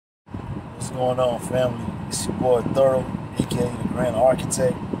What's going on, family? It's your boy Thorough, aka the Grand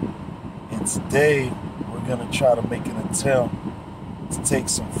Architect, and today we're gonna try to make an attempt to take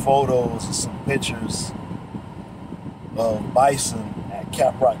some photos and some pictures of bison at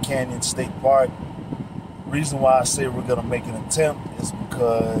Caprock Canyon State Park. The reason why I say we're gonna make an attempt is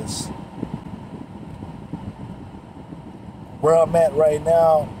because where I'm at right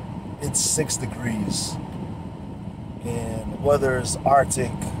now, it's 6 degrees, and the weather is Arctic.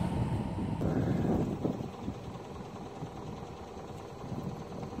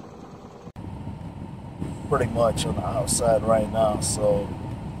 Pretty much on the outside right now, so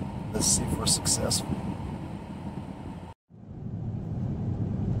let's see if we're successful.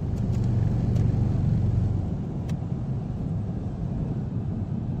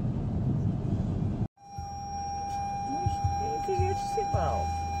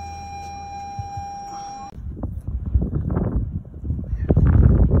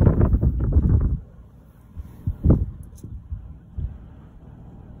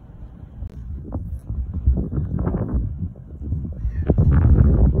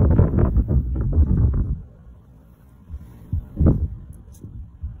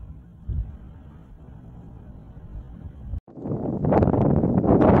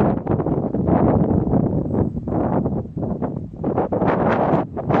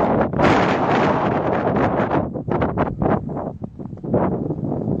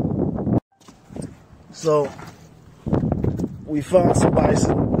 So we found some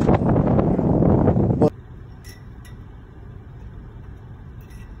bison.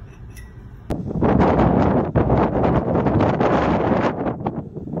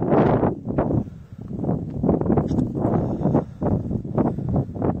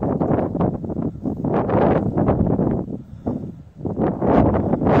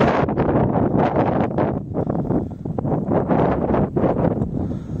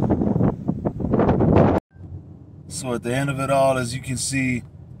 So at the end of it all, as you can see,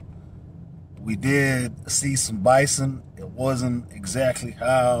 we did see some bison. It wasn't exactly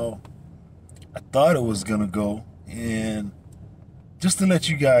how I thought it was gonna go. And just to let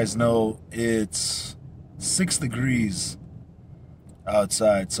you guys know, it's 6 degrees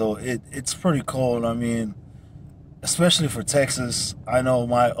outside. So it's pretty cold. I mean, especially for Texas. I know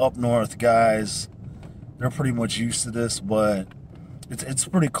my up north guys, they're pretty much used to this, but it's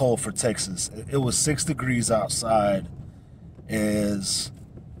pretty cold for Texas. It was 6 degrees outside. As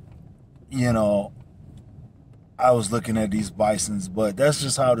you know, I was looking at these bisons, but that's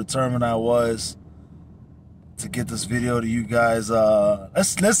just how determined I was to get this video to you guys.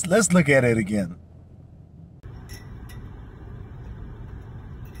 Let's look at it again.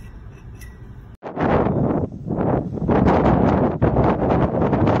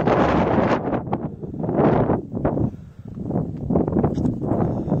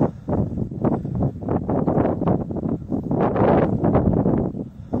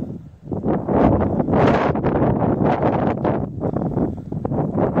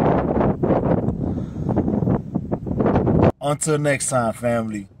 Until next time,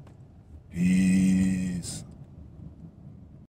 family. Peace.